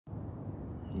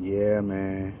Yeah,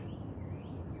 man.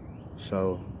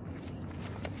 So,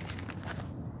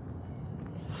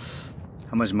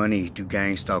 how much money do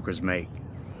gang stalkers make?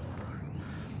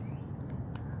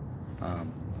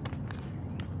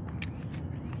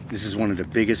 This is one of the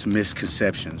biggest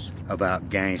misconceptions about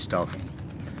gang stalking.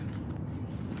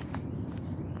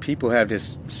 People have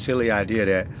this silly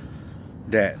idea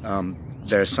that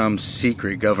there's some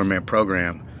secret government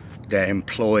program that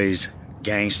employs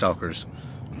gang stalkers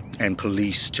and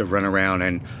police to run around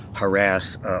and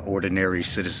harass ordinary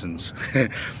citizens.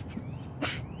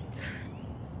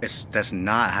 That's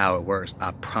not how it works.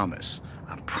 I promise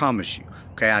you.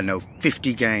 Okay, I know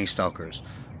 50 gang stalkers,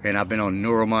 and I've been on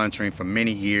neural monitoring for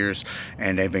many years,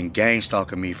 and they've been gang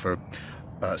stalking me for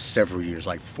several years,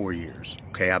 like 4 years.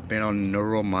 Okay, I've been on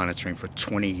neural monitoring for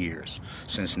 20 years,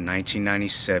 since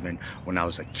 1997 when I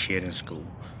was a kid in school.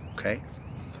 Okay,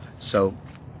 so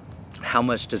how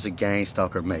much does a gang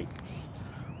stalker make?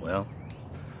 Well,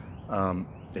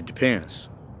 it depends.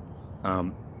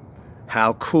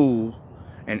 How cool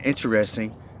and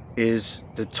interesting is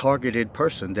the targeted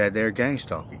person that they're gang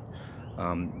stalking?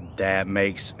 That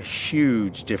makes a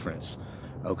huge difference.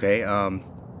 Okay,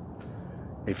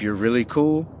 if you're really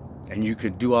cool and you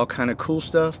could do all kind of cool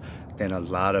stuff, then a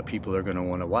lot of people are going to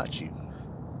want to watch you.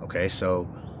 Okay, so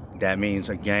that means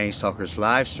a gang stalker's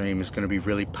live stream is going to be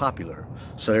really popular,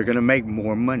 so they're going to make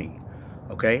more money.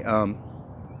 Okay,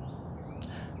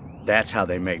 that's how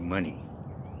they make money.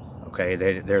 Okay,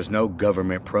 there's no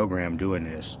government program doing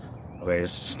this. Okay,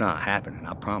 it's just not happening,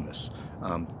 I promise.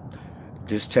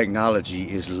 This technology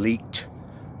is leaked,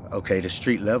 okay, to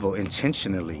street level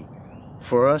intentionally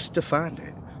for us to find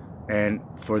it and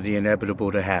for the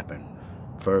inevitable to happen,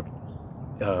 for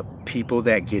people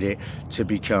that get it to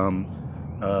become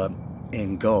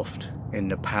engulfed in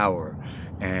the power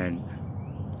and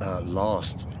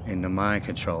lost in the mind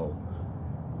control.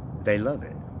 They love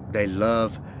it. They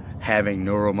love having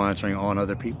neural monitoring on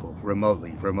other people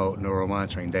remotely, remote neural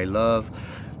monitoring. They love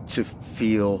to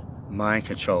feel mind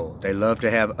control. They love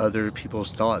to have other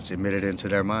people's thoughts emitted into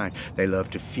their mind. They love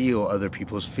to feel other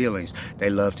people's feelings. They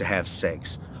love to have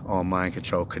sex on mind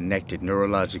control, connected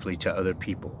neurologically to other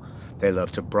people. They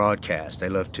love to broadcast. They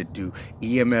love to do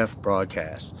EMF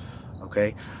broadcasts.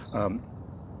 Okay,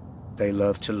 they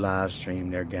love to live stream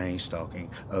their gang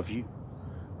stalking of you.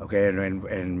 Okay, and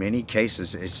in many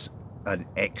cases it's an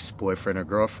ex-boyfriend or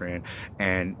girlfriend,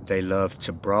 and they love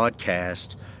to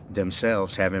broadcast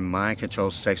themselves having mind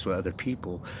control sex with other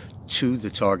people to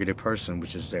the targeted person,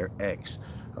 which is their ex.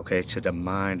 Okay, to the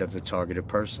mind of the targeted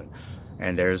person.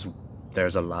 And there's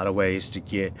a lot of ways to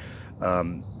get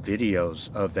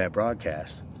videos of that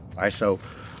broadcast. All right, so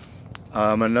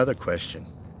another question: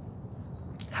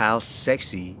 how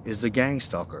sexy is the gang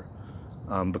stalker?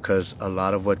 Because a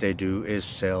lot of what they do is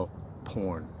sell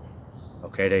porn.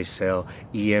 Okay, they sell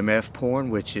EMF porn,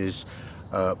 which is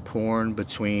porn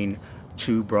between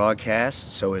two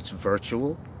broadcasts, so it's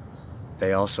virtual.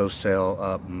 They also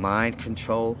sell mind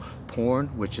control porn,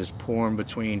 which is porn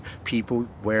between people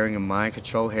wearing a mind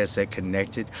control headset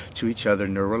connected to each other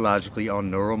neurologically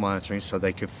on neural monitoring so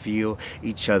they can feel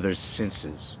each other's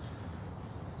senses.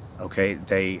 Okay,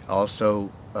 they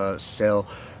also sell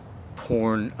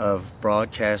porn of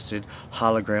broadcasted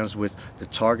holograms with the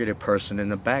targeted person in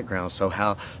the background. So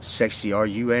how sexy are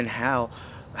you, and how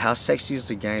sexy is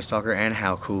the gang stalker, and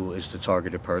how cool is the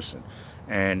targeted person?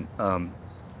 And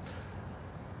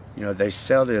you know, they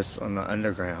sell this on the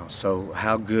underground. So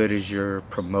how good is your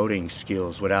promoting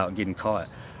skills without getting caught?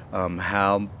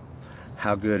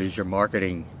 How good is your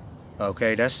marketing?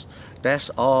 Okay, that's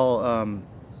all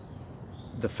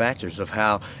the factors of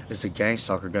how is a gang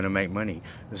stalker going to make money.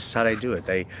 This is how they do it.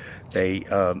 They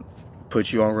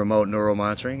put you on remote neural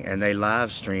monitoring, and they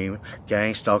live stream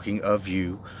gang stalking of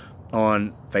you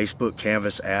on Facebook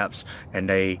Canvas apps, and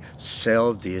they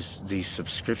sell these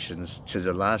subscriptions to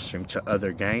the live stream to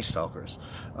other gang stalkers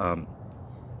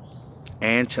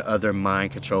and to other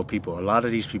mind control people. A lot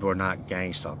of these people are not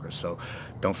gang stalkers, so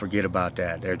don't forget about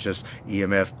that. They're just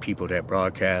EMF people that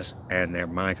broadcast, and they're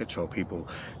mind control people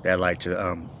that like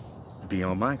to be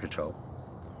on mind control.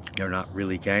 They're not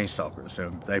really gang stalkers.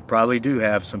 They probably do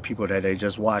have some people that they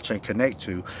just watch and connect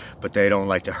to, but they don't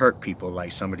like to hurt people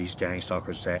like some of these gang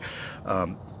stalkers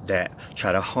that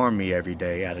try to harm me every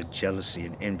day out of jealousy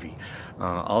and envy.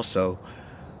 Also,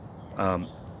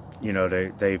 you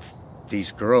know,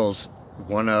 these girls,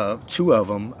 two of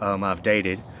them I've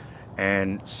dated,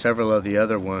 and several of the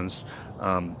other ones,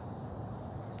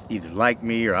 either like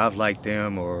me or I've liked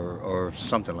them or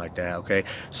something like that, okay?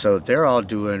 So they're all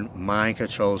doing mind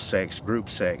control sex, group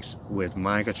sex with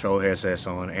mind control headsets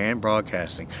on and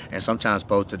broadcasting, and sometimes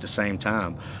both at the same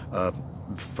time.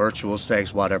 Virtual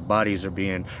sex while their bodies are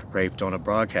being raped on a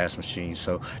broadcast machine.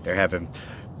 So they're having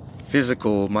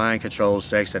physical mind control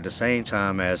sex at the same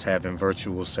time as having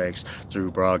virtual sex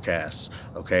through broadcasts,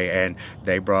 okay? And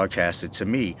they broadcast it to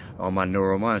me on my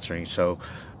neural monitoring. So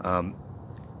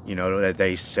you know, that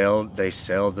they sell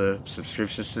the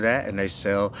subscriptions to that, and they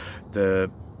sell the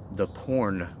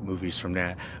porn movies from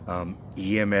that,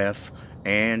 EMF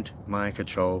and mind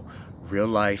control, real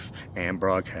life and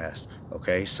broadcast,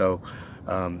 okay? So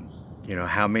you know,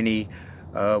 how many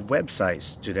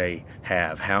websites do they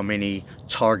have? How many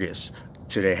targets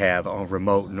do they have on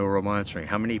remote neural monitoring?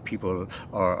 How many people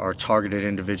are targeted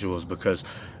individuals because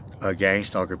a gang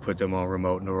stalker put them on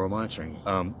remote neural monitoring?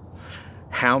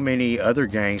 How many other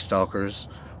gang stalkers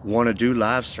want to do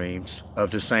live streams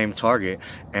of the same target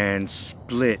and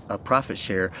split a profit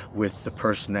share with the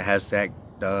person that has that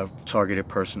targeted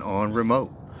person on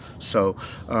remote? So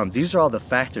these are all the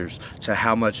factors to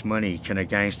how much money can a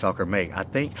gang stalker make. I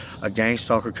think a gang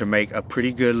stalker can make a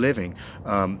pretty good living,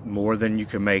 more than you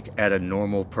can make at a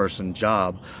normal person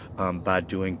job, by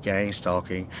doing gang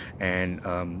stalking and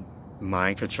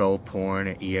mind control porn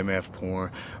and EMF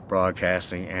porn,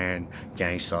 broadcasting and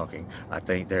gang stalking. I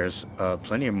think there's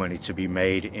plenty of money to be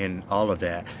made in all of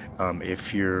that,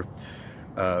 if you're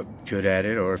good at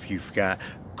it, or if you've got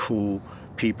cool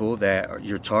people that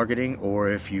you're targeting, or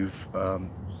if you've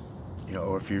you know,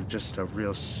 or if you're just a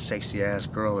real sexy ass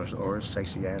girl or a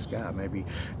sexy ass guy. Maybe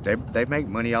they make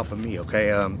money off of me,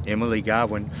 okay? Emily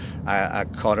Godwin, I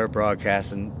caught her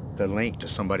broadcasting the link to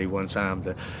somebody one time.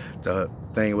 The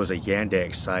thing was a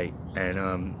Yandex site,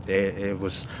 and it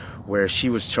was where she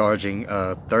was charging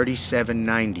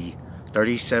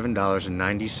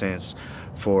 $37.90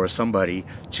 for somebody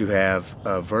to have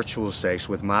virtual sex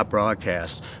with my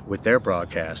broadcast, with their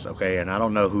broadcast, okay? And I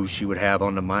don't know who she would have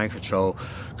on the mind control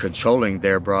controlling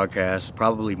their broadcast.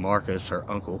 Probably Marcus, her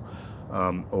uncle,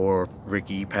 or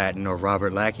Ricky Patton or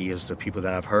Robert Lackey is the people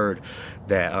that I've heard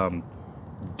that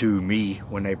do me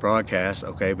when they broadcast,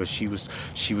 okay? But she was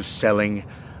selling,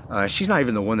 she's not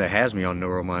even the one that has me on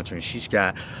neural monitoring. She's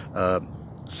got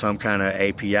some kind of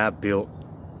API built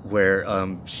where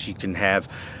she can have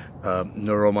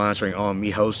neural monitoring on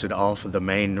me hosted off of the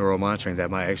main neural monitoring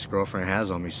that my ex-girlfriend has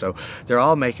on me. So they're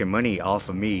all making money off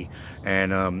of me.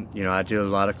 And you know, I did a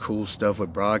lot of cool stuff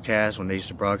with broadcasts when they used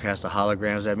to broadcast the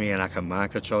holograms at me, and I could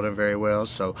mind control them very well.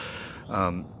 So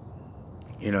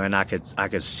you know, and I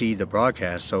could see the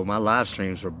broadcast, so my live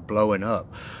streams were blowing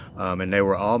up, and they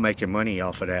were all making money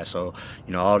off of that. So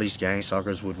you know, all these gang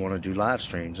stalkers would want to do live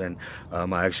streams, and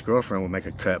my ex-girlfriend would make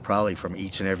a cut probably from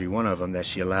each and every one of them that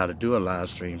she allowed to do a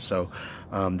live stream. So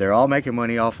they're all making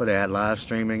money off of that, live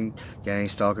streaming, gang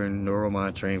stalking, neural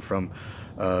monitoring, from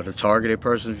the targeted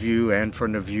person's view and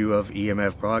from the view of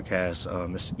EMF broadcasts.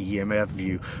 It's EMF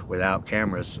view without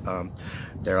cameras.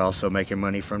 They're also making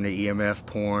money from the EMF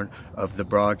porn of the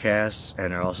broadcasts,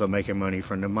 and they're also making money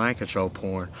from the mind control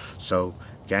porn. So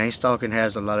gang stalking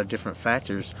has a lot of different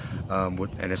factors,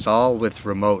 and it's all with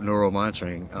remote neural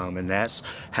monitoring, and that's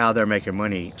how they're making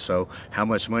money. So how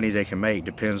much money they can make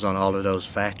depends on all of those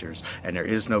factors, and there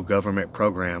is no government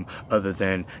program other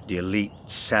than the elite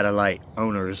satellite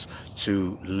owners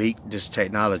to leak this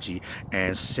technology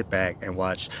and sit back and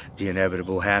watch the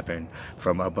inevitable happen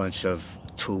from a bunch of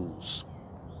tools.